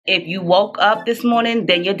If you woke up this morning,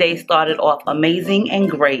 then your day started off amazing and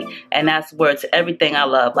great. And that's word to everything I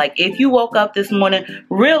love. Like, if you woke up this morning,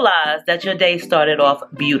 realize that your day started off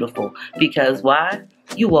beautiful. Because why?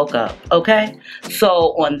 You woke up, okay?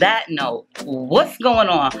 So on that note, what's going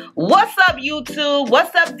on? What's up, YouTube?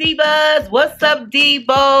 What's up, divas? What's up,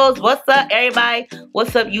 divos? What's up, everybody?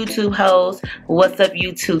 What's up, YouTube hoes? What's up,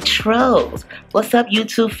 YouTube trolls? What's up,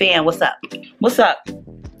 YouTube fan? What's up? What's up?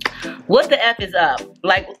 What the F is up?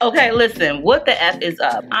 Like, okay, listen, what the F is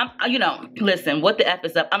up? Listen, what the F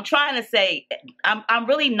is up? I'm trying to say, I'm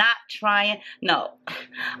really not trying. No,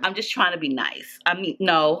 I'm just trying to be nice. I mean,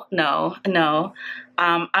 no.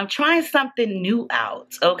 I'm trying something new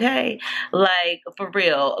out, okay? Like, for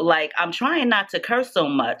real. Like, I'm trying not to curse so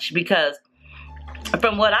much because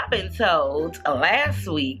from what I've been told last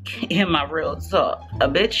week in my real talk, a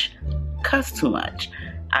bitch cuss too much.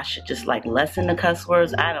 I should just like lessen the cuss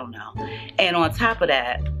words. I don't know. And on top of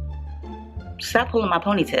that, stop pulling my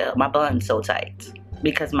ponytail, my bun so tight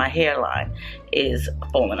because my hairline is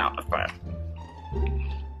falling out the front.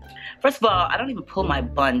 First of all, I don't even pull my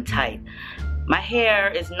bun tight. My hair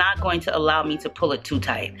is not going to allow me to pull it too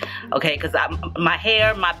tight, okay? Because my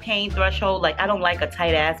hair, my pain threshold, like I don't like a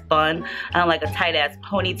tight ass bun. I don't like a tight ass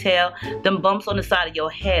ponytail. Them bumps on the side of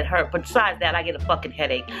your head hurt. But besides that, I get a fucking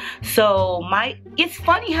headache. So it's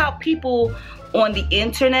funny how people on the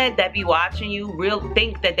internet that be watching you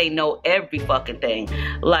think that they know every fucking thing.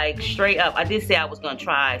 Like, straight up, I did say I was gonna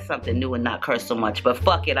try something new and not curse so much, but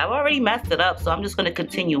fuck it, I've already messed it up, so I'm just gonna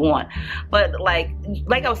continue on. But like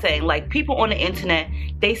I was saying, like, people on the internet,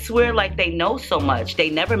 they swear like they know so much. They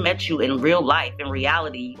never met you in real life. In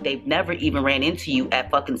reality, they've never even ran into you at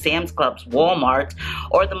fucking Sam's Clubs, Walmart,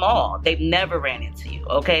 or the mall. They've never ran into you,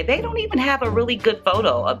 okay? They don't even have a really good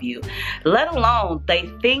photo of you, let alone they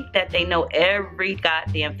think that they know every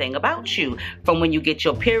goddamn thing about you, from when you get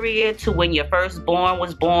your period to when your firstborn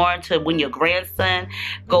was born to when your grandson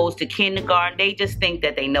goes to kindergarten. They just think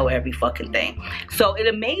that they know every fucking thing. So it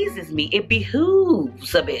amazes me. It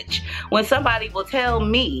behooves a bitch when somebody will tell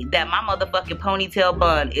me that my motherfucking ponytail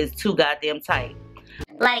bun is too goddamn tight.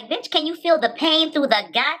 Like, bitch, can you feel the pain through the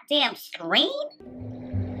goddamn screen?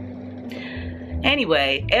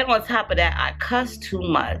 Anyway, and on top of that, I cuss too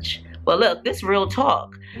much. But look, this real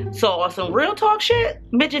talk. So on some real talk shit,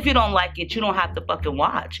 bitch, if you don't like it, you don't have to fucking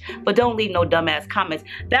watch. But don't leave no dumbass comments.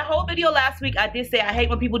 That whole video last week, I did say I hate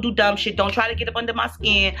when people do dumb shit. Don't try to get up under my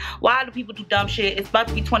skin. Why do people do dumb shit? It's about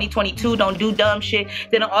to be 2022. Don't do dumb shit.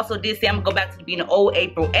 Then I also did say I'm gonna go back to being the old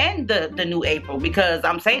April and the new April, because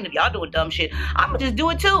I'm saying if y'all doing dumb shit, I'm gonna just do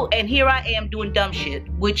it too. And here I am doing dumb shit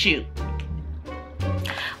with you.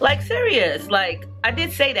 Like, serious. Like, I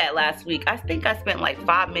did say that last week. I think I spent like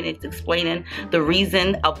 5 minutes explaining the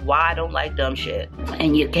reason of why I don't like dumb shit.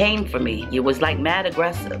 And you came for me. You was like mad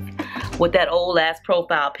aggressive with that old ass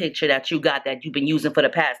profile picture that you got that you've been using for the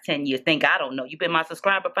past 10 years. Think I don't know. You've been my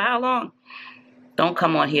subscriber for how long? Don't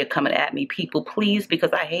come on here coming at me, people, please,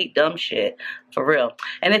 because I hate dumb shit. For real.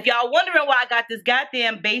 And if y'all wondering why I got this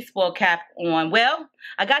goddamn baseball cap on, well,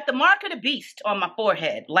 I got the mark of the beast on my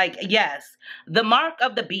forehead. Like, yes, the mark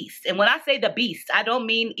of the beast. And when I say the beast, I don't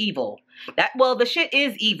mean evil. Well, the shit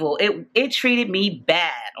is evil. It treated me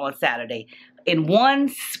bad on Saturday. In one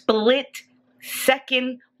split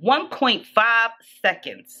second, 1.5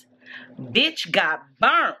 seconds, bitch got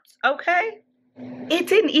burnt, okay? It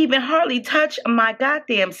didn't even hardly touch my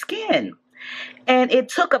goddamn skin. And it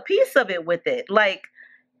took a piece of it with it. Like,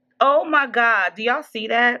 oh my God, do y'all see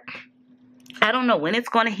that? I don't know when it's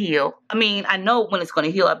going to heal. I mean, I know when it's going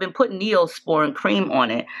to heal. I've been putting Neosporin cream on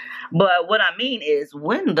it. But what I mean is,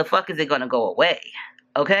 when the fuck is it going to go away?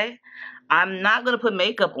 Okay? I'm not going to put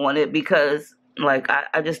makeup on it because, like,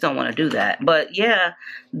 I just don't want to do that. But yeah,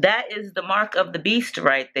 that is the mark of the beast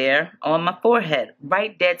right there on my forehead.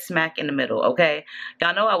 Right dead smack in the middle, okay?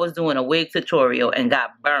 Y'all know I was doing a wig tutorial and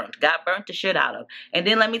got burnt. Got burnt the shit out of. And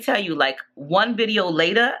then let me tell you, like, one video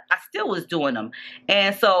later, I still was doing them.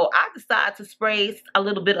 And so I decided to spray a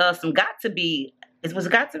little bit of some was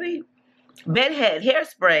it got to be? Bedhead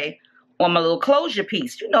hairspray on my little closure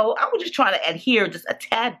piece. You know, I was just trying to adhere just a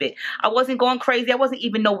tad bit. I wasn't going crazy. I wasn't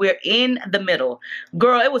even nowhere in the middle.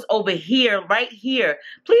 Girl, it was over here, right here.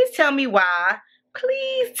 Please tell me why.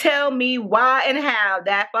 Please tell me why and how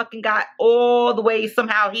that fucking got all the way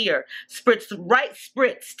somehow here.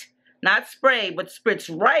 Spritzed, not spray, but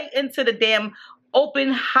spritzed right into the damn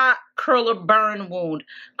open hot curler burn wound.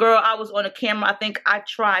 Girl, I was on the camera. I think I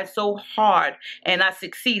tried so hard and I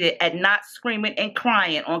succeeded at not screaming and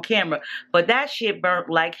crying on camera, but that shit burnt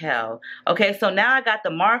like hell. Okay, so now I got the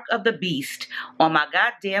mark of the beast on my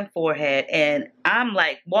goddamn forehead, and I'm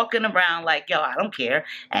like walking around like, yo, I don't care.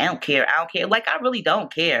 I don't care. I don't care. Like, I really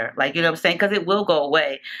don't care. Like, you know what I'm saying? Because it will go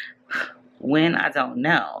away. When, I don't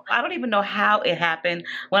know. I don't even know how it happened.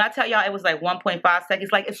 When I tell y'all it was like 1.5 seconds,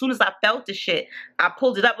 like as soon as I felt the shit, I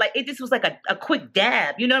pulled it up. Like it just was like a quick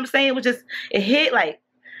dab. You know what I'm saying? It was just, it hit like,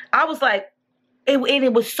 I was like, and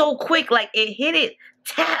it was so quick, like it hit it,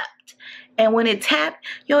 tapped. And when it tapped,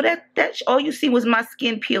 yo, that all you see was my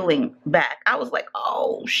skin peeling back. I was like,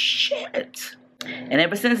 oh shit. And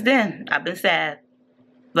ever since then, I've been sad.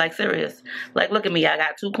 Like, serious. Like, look at me. I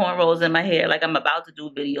got 2 cornrows in my hair. Like, I'm about to do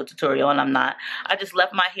a video tutorial, and I'm not. I just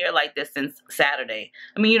left my hair like this since Saturday.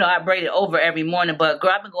 I mean, you know, I braid it over every morning, but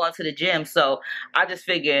girl, I've been going to the gym, so I just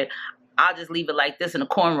figured I'll just leave it like this in a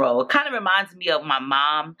cornrow. It kind of reminds me of my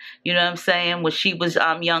mom, you know what I'm saying? When she was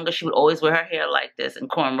younger, she would always wear her hair like this in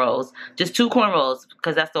cornrows. Just 2 cornrows,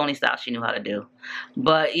 because that's the only style she knew how to do.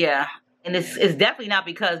 But, yeah. And it's definitely not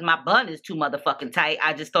because my bun is too motherfucking tight.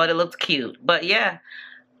 I just thought it looked cute. But, yeah.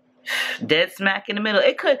 Dead smack in the middle.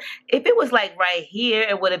 It could, if it was like right here,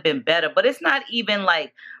 it would have been better, but it's not even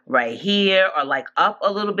like right here or like up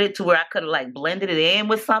a little bit to where I could have like blended it in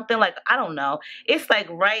with something. Like, I don't know. It's like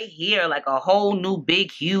right here, like a whole new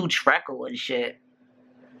big huge freckle and shit.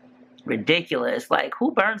 Ridiculous. Like,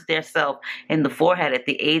 who burns their self in the forehead at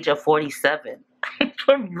the age of 47?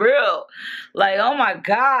 For real. Like, oh my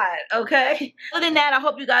God. Okay. Other than that, I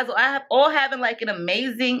hope you guys are all having like an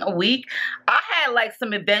amazing week. I had like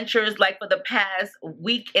some adventures like for the past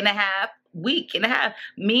week and a half.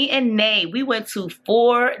 Me and Nay, we went to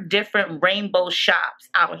 4 different rainbow shops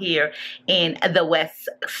out here in the west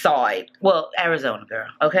side. Well, Arizona, girl.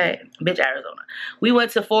 Okay, bitch, Arizona. We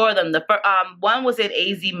went to 4 of them. The first, one was at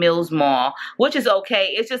AZ Mills Mall, which is okay.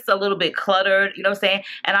 It's just a little bit cluttered, you know what I'm saying?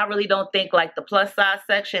 And I really don't think like the plus size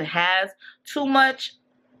section has too much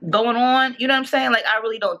going on, you know what I'm saying? Like, I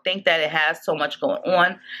really don't think that it has so much going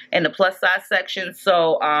on in the plus size section.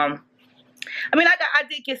 So, I mean, I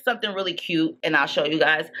did get something really cute, and I'll show you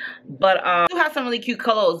guys. But I do have some really cute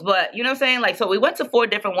clothes, but you know what I'm saying? Like, so we went to 4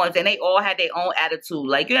 different ones, and they all had their own attitude.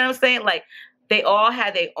 Like, you know what I'm saying? Like, they all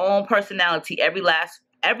had their own personality. Every last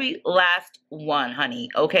one, honey.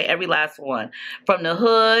 Okay, every last one. From the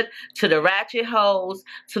hood to the ratchet hoes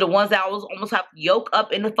to the ones that I was almost have to yoke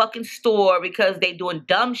up in the fucking store because they doing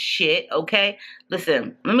dumb shit. Okay,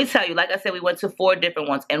 listen, let me tell you. Like I said, we went to 4 different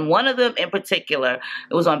ones, and one of them in particular,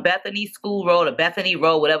 it was on Bethany School Road or Bethany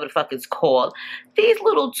Road, whatever the fuck it's called. These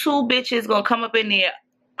little 2 bitches gonna come up in there.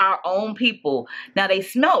 Our own people. Now, they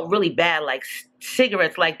smelled really bad, like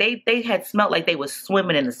cigarettes. Like they had smelled like they was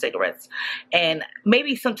swimming in the cigarettes, and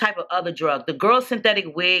maybe some type of other drug. The girl's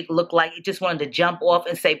synthetic wig looked like it just wanted to jump off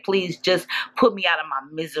and say, please just put me out of my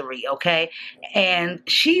misery, okay? And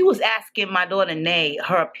she was asking my daughter Nay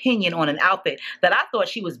her opinion on an outfit that I thought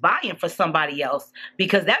she was buying for somebody else,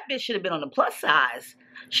 because that bitch should have been on the plus size.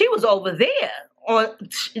 She was over there. Or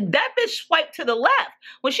that bitch swiped to the left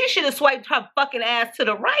when she should have swiped her fucking ass to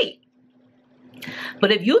the right.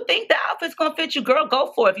 But if you think the outfit's gonna fit you, girl,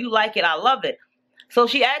 go for it. If you like it, I love it. So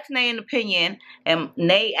she asked Nay an opinion, and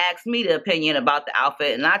Nay asked me the opinion about the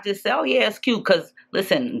outfit, and I just said, oh yeah, it's cute. Because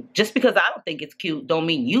listen, just because I don't think it's cute don't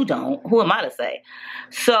mean you don't. Who am I to say?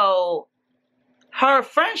 So her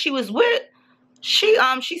friend she was with, she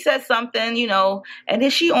said something, you know, and then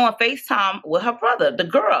she on FaceTime with her brother, the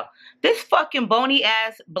girl. This fucking bony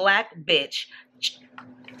ass black bitch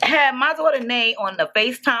had my daughter Nay on the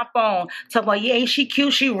FaceTime phone talking about, yeah, ain't she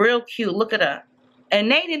cute? She real cute. Look at her. And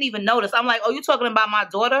Nay didn't even notice. I'm like, oh, you talking about my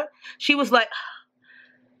daughter? She was like,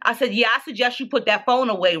 I said, yeah, I suggest you put that phone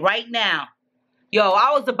away right now. Yo, I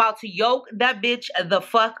was about to yoke that bitch the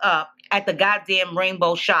fuck up at the goddamn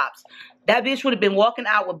rainbow shops. That bitch would have been walking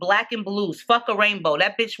out with black and blues. Fuck a rainbow.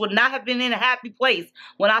 That bitch would not have been in a happy place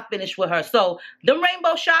when I finished with her. So, them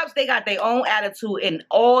rainbow shops, they got their own attitude in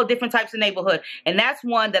all different types of neighborhood. And that's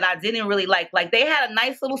one that I didn't really like. Like, they had a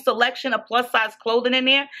nice little selection of plus-size clothing in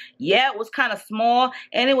there. Yeah, it was kind of small.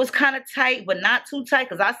 And it was kind of tight, but not too tight.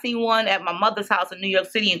 Because I seen one at my mother's house in New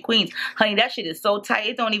York City in Queens. Honey, that shit is so tight.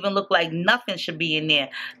 It don't even look like nothing should be in there.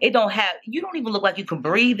 It don't have... You don't even look like you can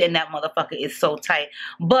breathe in that motherfucker. It's so tight.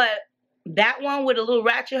 But... that one where the little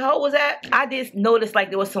ratchet hoe was at, I just noticed like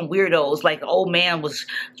there was some weirdos. Like an old man was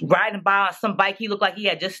riding by on some bike he looked like he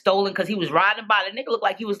had just stolen because he was riding by. The nigga looked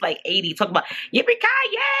like he was like 80, talking about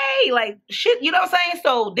yippee-ki-yay, like shit, you know what I'm saying?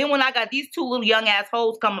 So then when I got these two little young ass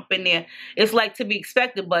hoes come up in there, it's like to be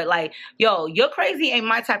expected. But like, yo, you're crazy ain't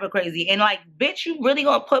my type of crazy. And like, bitch, you really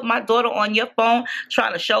gonna put my daughter on your phone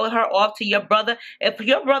trying to show her off to your brother? If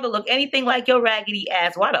your brother look anything like your raggedy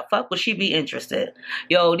ass, why the fuck would she be interested?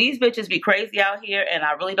 Yo, these bitches be crazy out here, and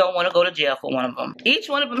I really don't want to go to jail for one of them. Each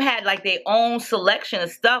one of them had like their own selection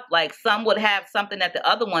of stuff. Like some would have something that the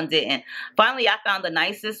other one didn't. Finally, I found the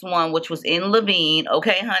nicest one, which was in Levine.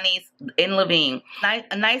 Okay, honeys, in Levine.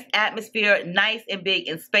 A nice atmosphere, nice and big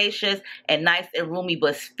and spacious, and nice and roomy,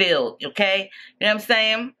 but filled. Okay, you know what I'm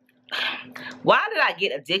saying? Why did I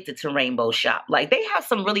get addicted to Rainbow Shop? Like, they have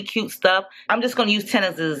some really cute stuff. I'm just going to use 10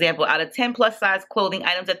 as an example. Out of 10 plus size clothing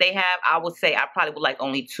items that they have, I would say I probably would like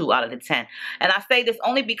only 2 out of the 10. And I say this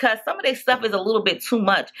only because some of their stuff is a little bit too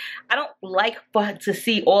much. I don't like to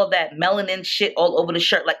see all that melanin shit all over the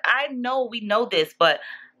shirt. Like, I know we know this, but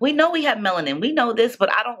we know we have melanin. We know this,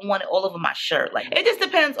 but I don't want it all over my shirt. Like, it just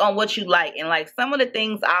depends on what you like. And like, some of the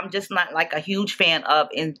things I'm just not like a huge fan of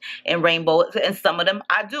in Rainbow, and some of them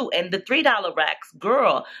I do. And the $3 racks,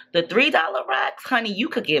 girl, the $3 racks, honey, you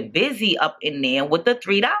could get busy up in there with the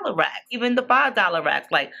 $3 racks, even the $5 racks.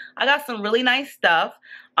 Like, I got some really nice stuff.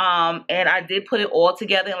 And I did put it all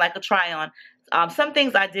together in like a try on. Some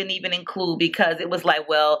things I didn't even include because it was like,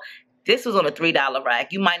 well, this was on a $3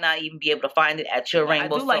 rack. You might not even be able to find it at your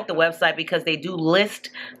Rainbow. I do like the website because they do list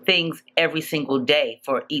things every single day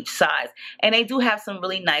for each size. And they do have some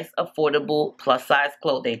really nice, affordable, plus size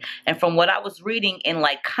clothing. And from what I was reading in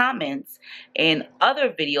like comments in other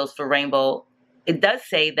videos for Rainbow, it does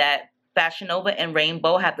say that Fashion Nova and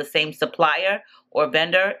Rainbow have the same supplier or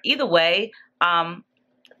vendor. Either way,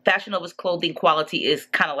 Fashion Nova's clothing quality is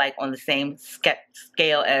kind of like on the same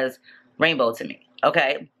scale as Rainbow to me.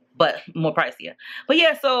 Okay, but more pricier. But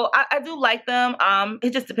yeah, so I do like them.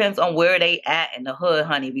 It just depends on where they at in the hood,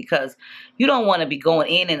 honey, because you don't want to be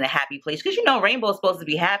going in a happy place, because you know Rainbow's supposed to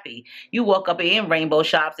be happy. You walk up in Rainbow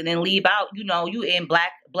shops and then leave out, you know, you in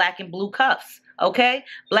black and blue cuffs, okay?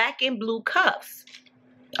 Black and blue cuffs.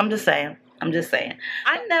 I'm just saying. I'm just saying.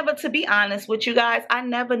 I never, to be honest with you guys, I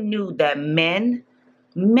never knew that men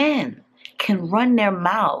can run their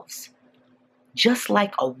mouths just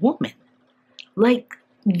like a woman. Like,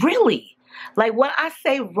 really? Like, when I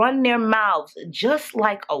say run their mouths just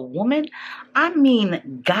like a woman, I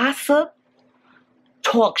mean gossip,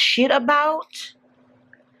 talk shit about,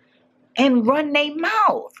 and run their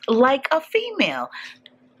mouth like a female.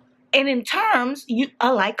 And in terms, you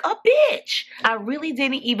are like a bitch. I really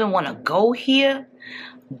didn't even want to go here,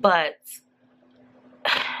 but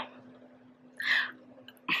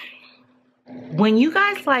when you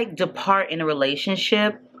guys like depart in a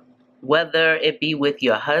relationship, whether it be with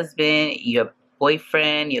your husband, your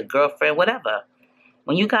boyfriend, your girlfriend, whatever,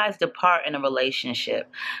 when you guys depart in a relationship,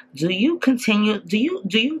 do you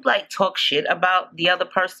like talk shit about the other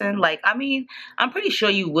person? Like, I mean, I'm pretty sure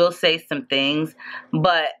you will say some things,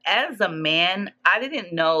 but as a man, I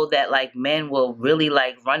didn't know that like men will really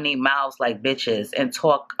like run their mouths like bitches and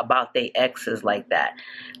talk about their exes like that.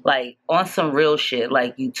 Like, on some real shit.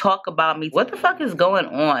 Like, you talk about me. What the fuck is going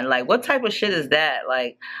on? Like, what type of shit is that?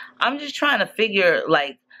 Like, I'm just trying to figure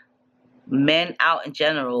like men out in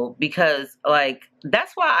general, because like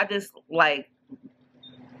that's why I just like,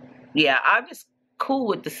 yeah, I'm just cool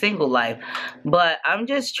with the single life, but I'm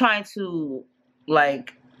just trying to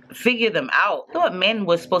like figure them out. I thought men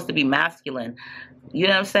were supposed to be masculine, you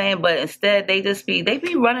know what I'm saying? But instead they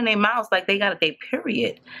be running their mouths like they got their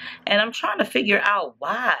period, and I'm trying to figure out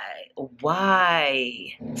why.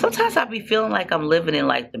 Sometimes I be feeling like I'm living in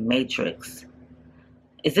like the Matrix.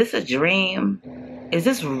 Is this a dream? Is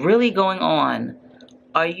this really going on?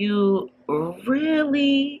 Are you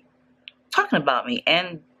really talking about me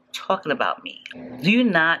and talking about me? Do you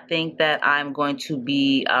not think that I'm going to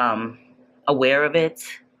be aware of it?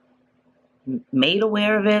 Made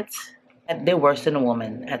aware of it? They're worse than a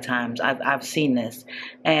woman at times. I've seen this.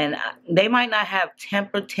 And they might not have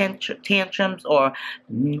temper tantrums or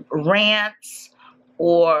rants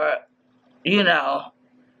or, you know,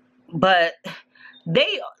 but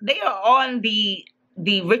they are on the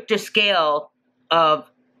Richter scale of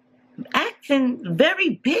acting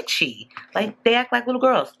very bitchy. Like, they act like little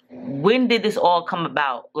girls. When did this all come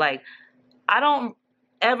about? Like, I don't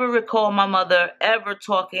ever recall my mother ever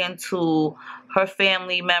talking to her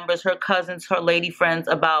family members, her cousins, her lady friends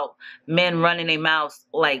about men running their mouths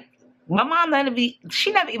like My mom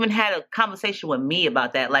she never even had a conversation with me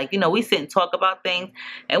about that. Like, you know, we sit and talk about things,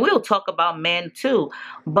 and we'll talk about men too,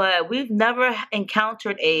 but we've never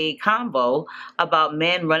encountered a convo about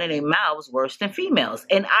men running their mouths worse than females.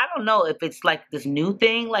 And I don't know if it's like this new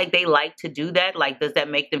thing, like they like to do that. Like, does that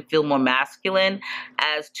make them feel more masculine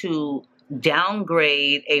as to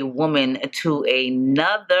downgrade a woman to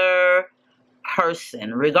another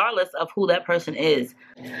person, regardless of who that person is?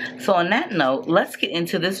 So on that note, let's get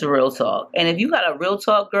into this real talk. And if you got a real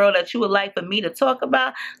talk, girl, that you would like for me to talk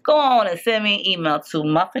about, go on and send me an email to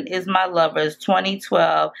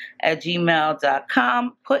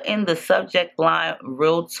muffinismylovers2012@gmail.com. Put in the subject line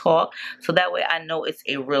real talk, so that way I know it's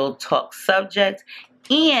a real talk subject.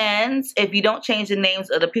 And if you don't change the names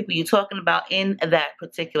of the people you're talking about in that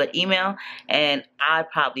particular email, and I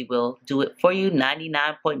probably will do it for you,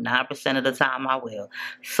 99.9% of the time I will.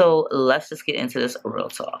 So let's just get into this real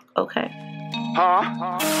talk, okay?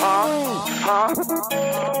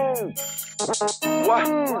 What?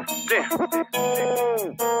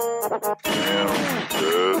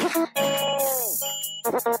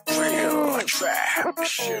 Real trap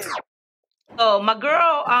shit. So my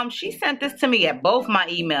girl, she sent this to me at both my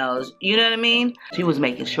emails. You know what I mean? She was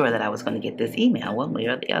making sure that I was going to get this email one way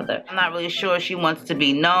or the other. I'm not really sure she wants to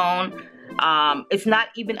be known. It's not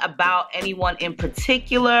even about anyone in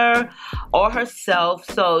particular or herself.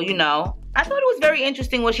 So, you know, I thought it was very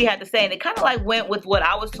interesting what she had to say. And it kind of like went with what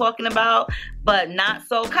I was talking about, but not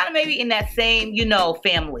so. Kind of maybe in that same, you know,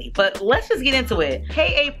 family. But let's just get into it.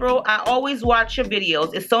 Hey, April, I always watch your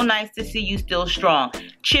videos. It's so nice to see you still strong,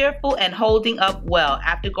 cheerful, and holding up well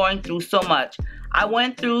after going through so much. I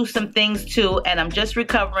went through some things too, and I'm just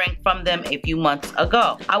recovering from them a few months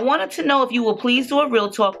ago. I wanted to know if you will please do a real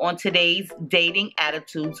talk on today's dating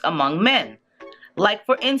attitudes among men. Like,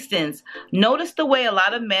 for instance, notice the way a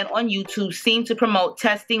lot of men on YouTube seem to promote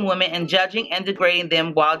testing women and judging and degrading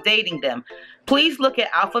them while dating them. Please look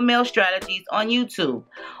at alpha male strategies on YouTube.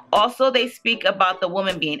 Also, they speak about the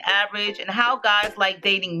woman being average and how guys like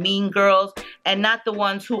dating mean girls and not the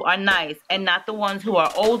ones who are nice and not the ones who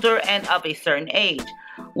are older and of a certain age.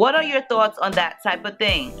 What are your thoughts on that type of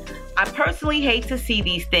thing? I personally hate to see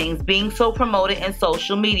these things being so promoted in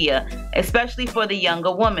social media, especially for the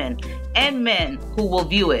younger women and men who will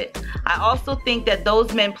view it. I also think that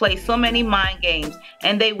those men play so many mind games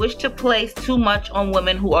and they wish to place too much on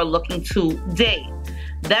women who are looking to date.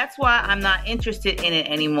 That's why I'm not interested in it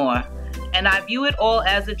anymore. And I view it all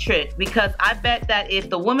as a trick, because I bet that if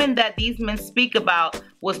the woman that these men speak about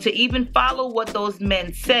was to even follow what those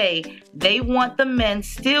men say, they want the men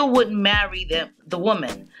still wouldn't marry the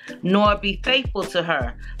woman, nor be faithful to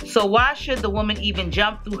her. So why should the woman even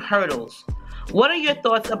jump through hurdles? What are your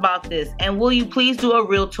thoughts about this? And will you please do a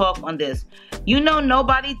real talk on this? You know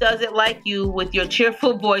nobody does it like you with your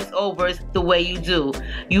cheerful voiceovers the way you do.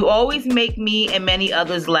 You always make me and many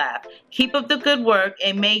others laugh. Keep up the good work,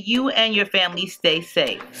 and may you and your family stay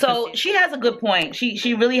safe. So she has a good point.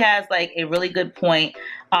 She really has like a really good point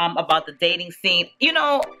about the dating scene. You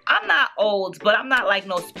know, I'm not old, but I'm not like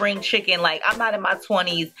no spring chicken. Like, I'm not in my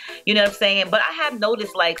 20s, you know what I'm saying? But I have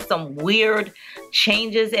noticed like some weird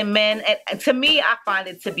changes in men. And to me, I find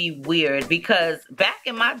it to be weird, because back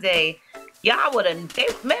in my day,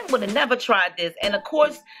 men would have never tried this. And of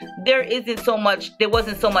course, there wasn't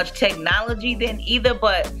so much technology then either,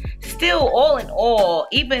 but still, all in all,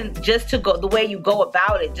 even just to go, the way you go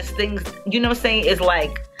about it, just things, you know what I'm saying, is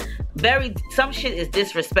like some shit is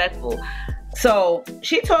disrespectful. So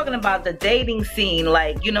she talking about the dating scene,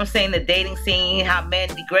 like, you know what I'm saying, the dating scene, how men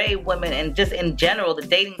degrade women, and just in general, the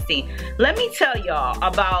dating scene. Let me tell y'all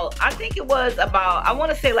about, I think it was about, I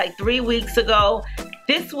want to say like 3 weeks ago.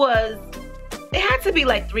 It had to be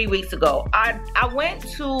like 3 weeks ago. I went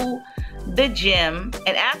to the gym,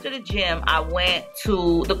 and after the gym, I went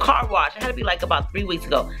to the car wash. It had to be like about 3 weeks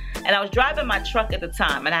ago. And I was driving my truck at the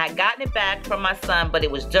time, and I had gotten it back from my son, but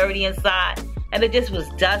it was dirty inside, and it just was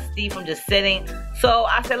dusty from just sitting. So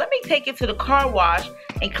I said, let me take it to the car wash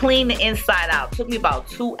and clean the inside out. It took me about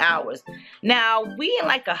 2 hours. Now, we in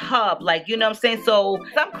like a hub, like, you know what I'm saying? So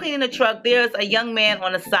as I'm cleaning the truck, there's a young man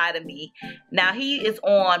on the side of me. Now, he is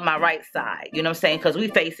on my right side, you know what I'm saying? Because we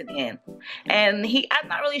facing in. And I'm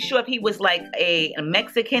not really sure if he was like a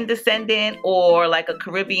Mexican descendant or like a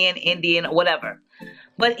Caribbean, Indian, or whatever.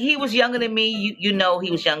 But he was younger than me. You know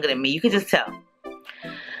he was younger than me. You could just tell.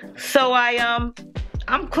 So I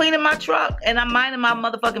I'm cleaning my truck and I'm minding my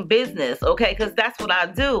motherfucking business, okay? Because that's what I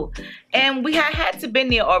do. And we had to been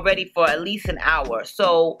there already for at least an hour.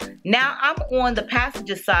 So now I'm on the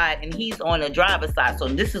passenger side and he's on the driver's side. So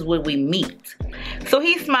this is where we meet. So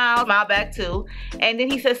he smiled back too. And then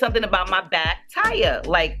he said something about my back tire.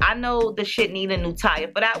 Like, I know the shit need a new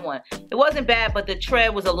tire for that one. It wasn't bad, but the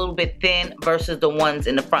tread was a little bit thin versus the ones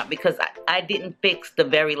in the front because I didn't fix the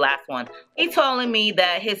very last one. He told me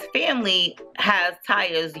that his family has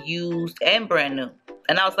tires used and brand new.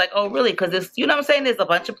 And I was like, oh, really? Because it's, you know what I'm saying? There's a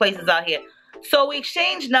bunch of places out here. So we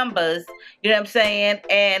exchanged numbers, you know what I'm saying?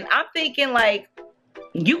 And I'm thinking like,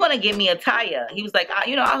 you gonna give me a tire? He was like,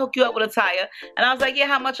 you know, I'll hook you up with a tire. And I was like, yeah,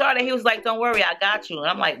 how much are they? He was like, don't worry, I got you. And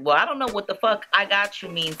I'm like, well, I don't know what the fuck I got you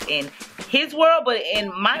means in his world, but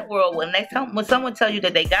in my world, when someone tells you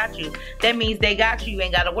that they got you, that means they got you. You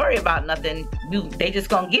ain't gotta worry about nothing. They just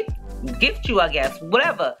gonna gift you, I guess,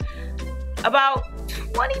 whatever. About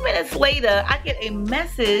 20 minutes later, I get a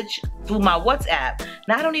message through my WhatsApp.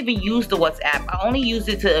 Now, I don't even use the WhatsApp. I only use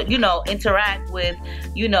it to, you know, interact with,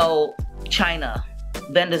 you know, China,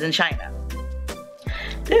 vendors in China.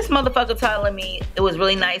 This motherfucker telling me it was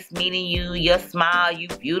really nice meeting you, your smile, you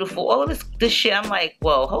beautiful, all of this shit. I'm like,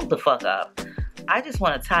 whoa, hold the fuck up. I just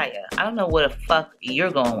want a tire. I don't know where the fuck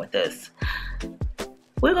you're going with this.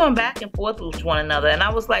 We're going back and forth with one another. And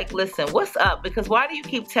I was like, listen, what's up? Because why do you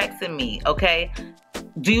keep texting me, okay?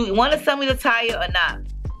 Do you want to sell me the tire or not?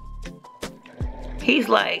 He's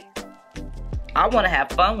like, I want to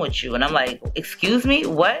have fun with you. And I'm like, excuse me,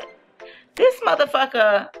 what? This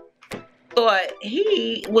motherfucker thought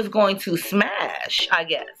he was going to smash, I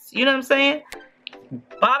guess. You know what I'm saying?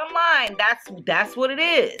 Bottom line, that's what it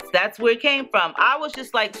is. That's where it came from. I was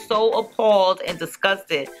just like so appalled and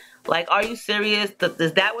disgusted. Like, are you serious?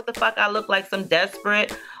 Is that what the fuck I look like? Some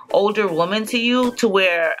desperate older woman to you, to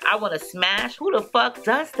where I want to smash? Who the fuck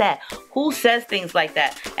does that? Who says things like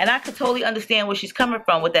that? And I could totally understand where she's coming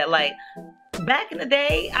from with that. Like, back in the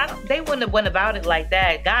day, they wouldn't have went about it like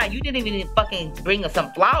that. God, you didn't even fucking bring us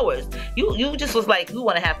some flowers. You just was like, you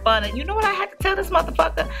want to have fun. And you know what I had to tell this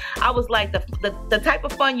motherfucker? I was like, the type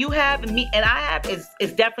of fun you have and I have is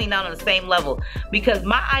definitely not on the same level. Because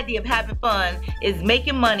my idea of having fun is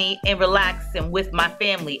making money and relaxing with my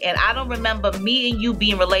family. And I don't remember me and you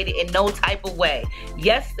being related in no type of way.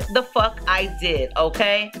 Yes, the fuck I did,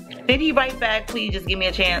 okay? Did he write back, please just give me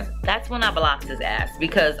a chance? That's when I blocked his ass,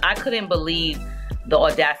 because I couldn't believe the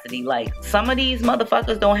audacity. Like, some of these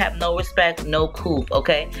motherfuckers don't have no respect, no coof,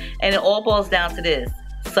 okay? And it all boils down to this.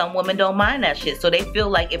 Some women don't mind that shit. So they feel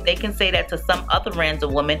like if they can say that to some other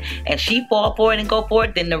random woman and she fall for it and go for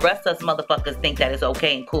it, then the rest of us motherfuckers think that it's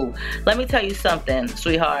okay and cool. Let me tell you something,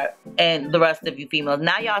 sweetheart, and the rest of you females.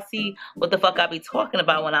 Now y'all see what the fuck I be talking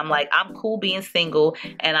about when I'm like, I'm cool being single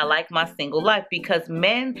and I like my single life, because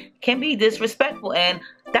men can be disrespectful and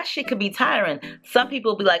that shit could be tiring. Some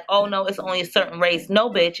people be like, oh no, it's only a certain race. No,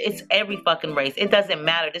 bitch, it's every fucking race. It doesn't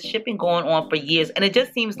matter. This shit been going on for years and it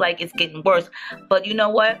just seems like it's getting worse. But you know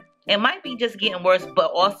what? It might be just getting worse,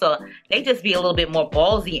 but also they just be a little bit more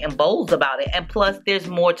ballsy and bold about it. And plus, there's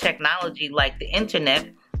more technology like the internet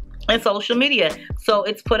and social media. So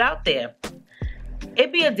it's put out there.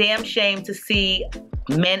 It'd be a damn shame to see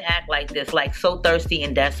men act like this, like so thirsty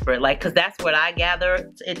and desperate. Like, cause that's what I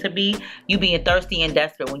gather it to be. You being thirsty and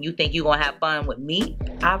desperate when you think you're gonna have fun with me.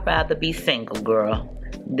 I'd rather be single, girl,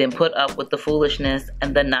 than put up with the foolishness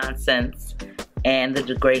and the nonsense and the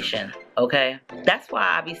degradation, okay? That's why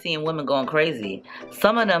I be seeing women going crazy.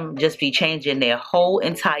 Some of them just be changing their whole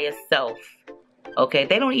entire self, okay?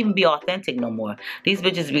 They don't even be authentic no more. These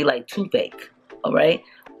bitches be like too fake, all right?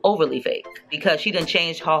 Overly fake, because she done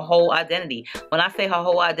changed her whole identity. When I say her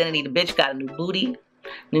whole identity, the bitch got a new booty,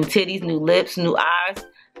 new titties, new lips, new eyes,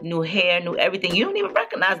 new hair, new everything. You don't even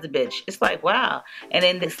recognize the bitch. It's like, wow. And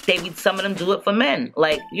then some of them do it for men,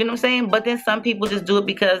 like, you know what I'm saying? But then some people just do it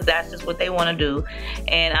because that's just what they want to do.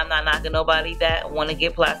 And I'm not knocking nobody that want to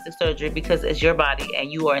get plastic surgery, because it's your body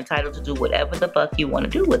and you are entitled to do whatever the fuck you want to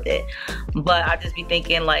do with it. But I just be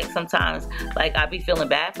thinking, like, sometimes, like, I be feeling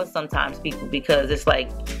bad for sometimes people, because it's like,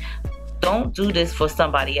 don't do this for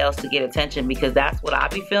somebody else to get attention, because that's what I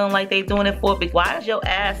be feeling like they doing it for. Why is your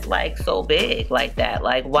ass like so big like that?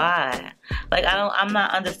 Like, why? Like, I'm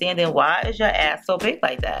not understanding, why is your ass so big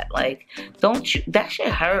like that? Like, don't you, that shit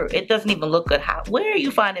hurt. It doesn't even look good. Where are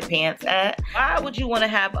you finding pants at? Why would you want to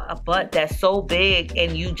have a butt that's so big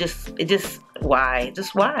and you why?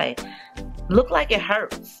 Just why? Look like it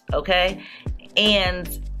hurts, okay?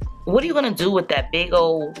 And what are you gonna do with that big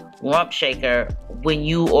old rump shaker when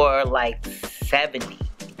you are like 70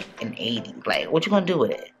 and 80? Like, what you gonna do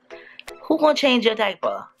with it? Who gonna change your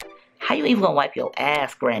diaper? How you even gonna wipe your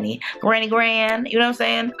ass, granny? Granny gran, you know what I'm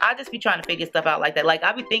saying? I just be trying to figure stuff out like that. Like,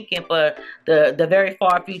 I be thinking for the very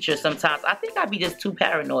far future sometimes. I think I be just too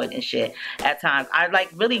paranoid and shit at times. I like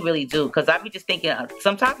really do, because I be just thinking,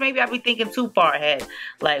 sometimes maybe I be thinking too far ahead.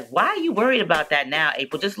 Like, why are you worried about that now,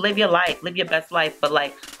 April? Just live your life, live your best life. But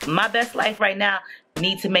like, my best life right now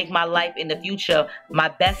need to make my life in the future my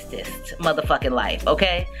bestest motherfucking life,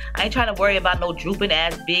 okay? I ain't trying to worry about no drooping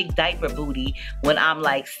ass big diaper booty when I'm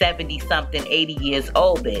like 70 something, 80 years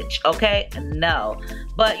old, bitch, okay? No.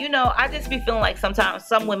 But you know, I just be feeling like sometimes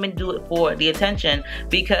some women do it for the attention,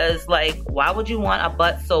 because like, why would you want a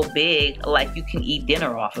butt so big like you can eat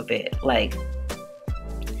dinner off of it? Like,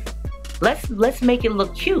 let's make it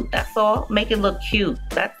look cute. That's all. Make it look cute.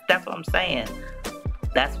 That's what I'm saying.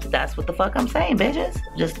 That's what the fuck I'm saying, bitches.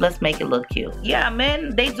 Just let's make it look cute. Yeah,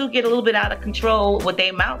 men, they do get a little bit out of control with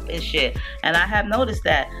their mouth and shit. And I have noticed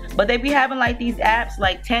that. But they be having like these apps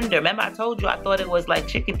like Tender. Remember I told you I thought it was like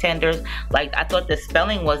chicken tenders. Like I thought the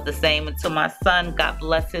spelling was the same until my son, God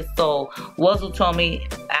bless his soul, Wuzzle told me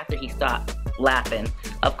after he stopped laughing,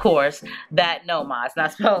 of course, that no, ma, it's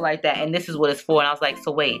not spelled like that. And this is what it's for. And I was like,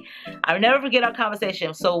 so wait. I'll never forget our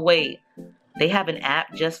conversation. So wait, they have an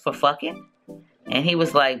app just for fucking? And he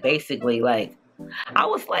was like, basically, like, I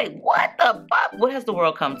was like, what the fuck? What has the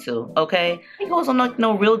world come to? Okay? He goes on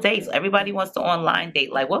no real dates. Everybody wants to online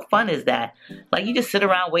date. Like, what fun is that? Like, you just sit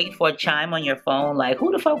around waiting for a chime on your phone. Like,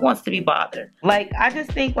 who the fuck wants to be bothered? Like, I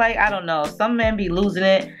just think, like, I don't know. Some men be losing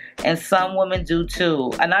it, and some women do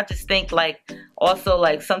too. And I just think, like, also,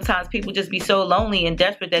 like, sometimes people just be so lonely and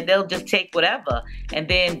desperate that they'll just take whatever. And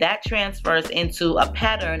then that transfers into a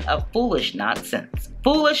pattern of foolish nonsense.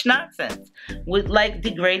 Foolish nonsense with, like,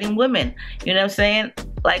 degrading women. You know what I'm saying?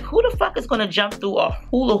 Like, who the fuck is going to jump through a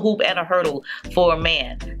hula hoop and a hurdle for a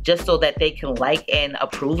man just so that they can like and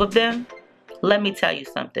approve of them? Let me tell you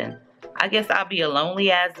something. I guess I'll be a lonely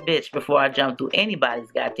ass bitch before I jump through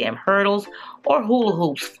anybody's goddamn hurdles or hula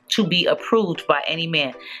hoops to be approved by any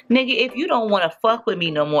man. Nigga, if you don't want to fuck with me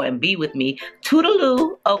no more and be with me,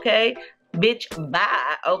 toodaloo, okay? Bitch,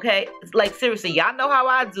 bye, okay? Like, seriously, y'all know how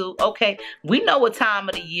I do, okay? We know what time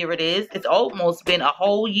of the year it is. It's almost been a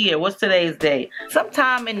whole year. What's today's date?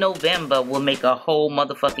 Sometime in November will make a whole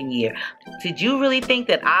motherfucking year. Did you really think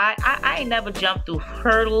that I ain't never jumped through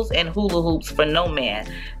hurdles and hula hoops for no man?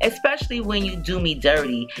 Especially when you do me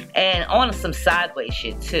dirty and on some sideways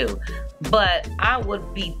shit too. But I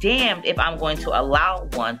would be damned if I'm going to allow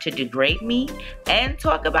one to degrade me and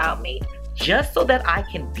talk about me just so that I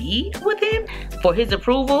can be with him for his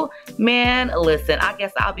approval. Man, listen, I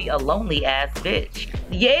guess I'll be a lonely ass bitch.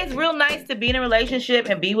 Yeah, it's real nice to be in a relationship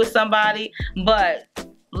and be with somebody, but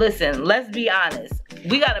listen, let's be honest.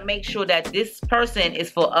 We gotta make sure that this person is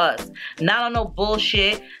for us. Not on no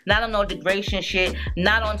bullshit, not on no degradation shit,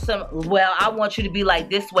 not on some, well, I want you to be like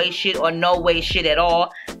this way shit or no way shit at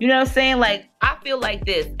all. You know what I'm saying? Like, I feel like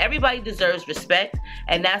this. Everybody deserves respect,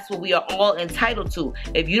 and that's what we are all entitled to.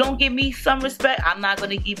 If you don't give me some respect, I'm not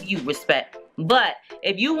gonna give you respect. But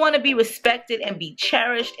if you want to be respected and be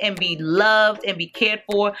cherished and be loved and be cared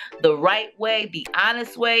for the right way, the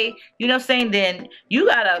honest way, you know what I'm saying, then you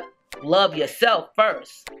gotta love yourself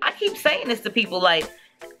first. I keep saying this to people, like,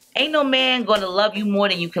 ain't no man gonna love you more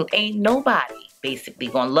than you can, ain't nobody basically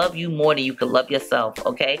gonna love you more than you can love yourself,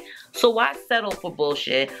 okay? So why settle for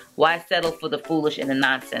bullshit? Why settle for the foolish and the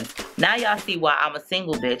nonsense? Now y'all see why I'm a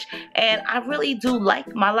single bitch, and I really do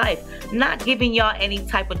like my life. Not giving y'all any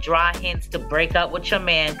type of dry hints to break up with your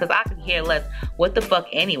man, because I could care less what the fuck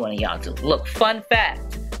any one of y'all do. Look, fun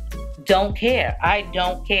fact, don't care. I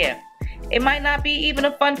don't care. It might not be even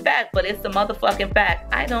a fun fact, but it's a motherfucking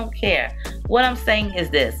fact. I don't care. What I'm saying is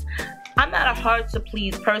this. I'm not a hard to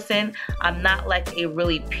please person. I'm not like a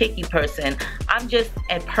really picky person. I'm just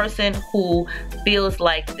a person who feels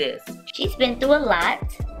like this. She's been through a lot.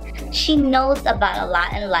 She knows about a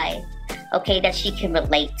lot in life, okay, that she can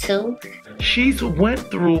relate to. She's went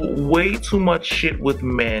through way too much shit with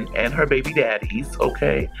men and her baby daddies,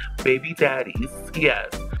 okay? Baby daddies, yes.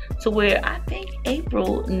 To where I think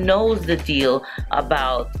April knows the deal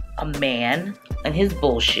about a man and his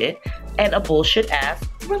bullshit and a bullshit ass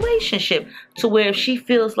relationship, to where if she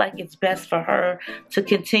feels like it's best for her to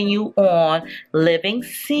continue on living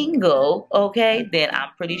single, okay, then I'm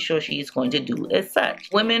pretty sure she's going to do as such.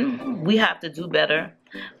 Women, we have to do better.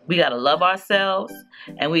 We gotta love ourselves,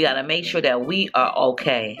 and we gotta make sure that we are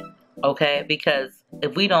okay, okay? Because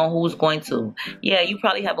if we don't, who's going to? Yeah, you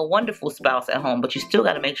probably have a wonderful spouse at home, but you still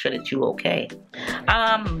got to make sure that you're okay.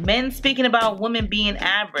 Men speaking about women being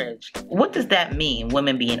average. What does that mean,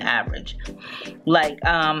 women being average? Like,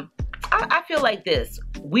 I feel like this.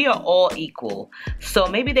 We are all equal. So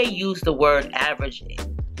maybe they use the word average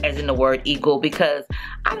as in the word equal, because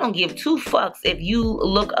I don't give two fucks if you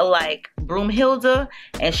look alike Broomhilda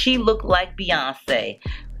and she look like Beyonce.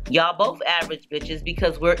 Y'all both average bitches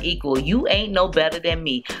because we're equal. You ain't no better than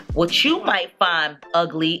me. What you might find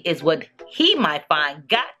ugly is what he might find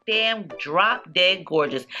goddamn drop dead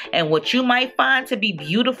gorgeous. And what you might find to be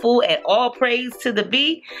beautiful and all praise to the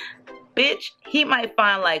B, bitch, he might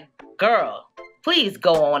find like, girl, please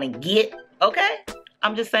go on and get, okay?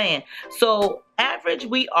 I'm just saying. So average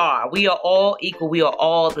we are all equal. We are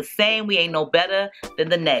all the same. We ain't no better than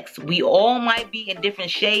the next. We all might be in different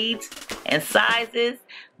shades and sizes,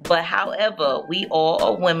 but however, we all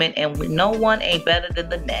are women and no one ain't better than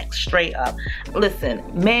the next, straight up. Listen,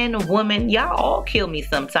 men, women, y'all all kill me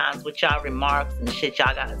sometimes with y'all remarks and shit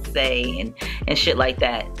y'all gotta say and shit like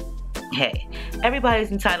that. Hey,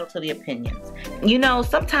 everybody's entitled to the opinions. You know,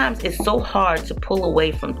 sometimes it's so hard to pull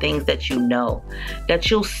away from things that you know, that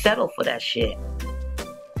you'll settle for that shit.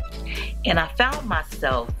 And I found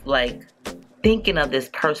myself like thinking of this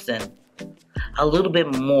person a little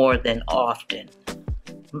bit more than often.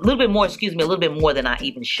 A little bit more than I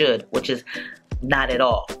even should, which is not at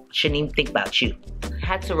all. Shouldn't even think about you. I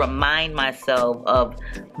had to remind myself of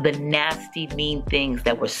the nasty, mean things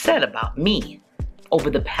that were said about me over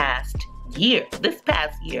the past year, this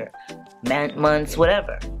past year, months,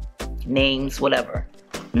 whatever, names, whatever.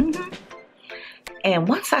 And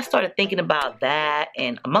once I started thinking about that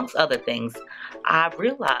and amongst other things, I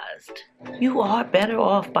realized you are better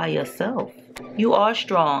off by yourself. You are a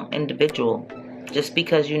strong individual. Just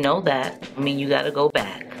because you know that, I mean, you gotta go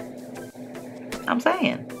back. I'm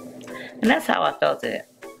saying. And that's how I felt it.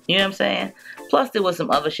 You know what I'm saying? Plus, there was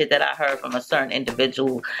some other shit that I heard from a certain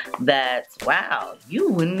individual that, wow, you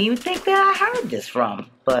wouldn't even think that I heard this from.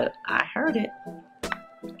 But I heard it.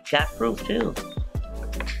 Got proof, too.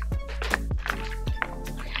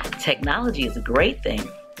 Technology is a great thing.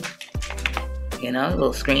 You know, a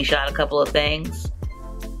little screenshot a couple of things,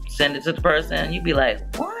 send it to the person, you'd be like,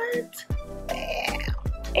 what? Damn.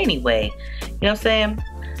 Anyway, you know what I'm saying?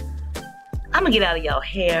 I'm gonna get out of y'all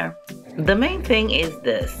hair. The main thing is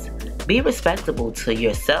this. Be respectable to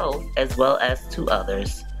yourself as well as to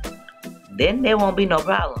others. Then there won't be no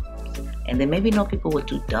problems. And then maybe no people will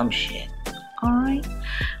do dumb shit. Alright?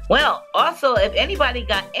 Well, also, if anybody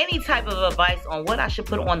got any type of advice on what I should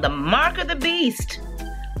put on the mark of the beast,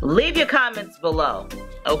 leave your comments below.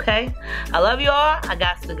 Okay? I love you all. I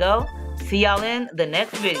got to go. See y'all in the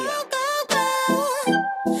next video.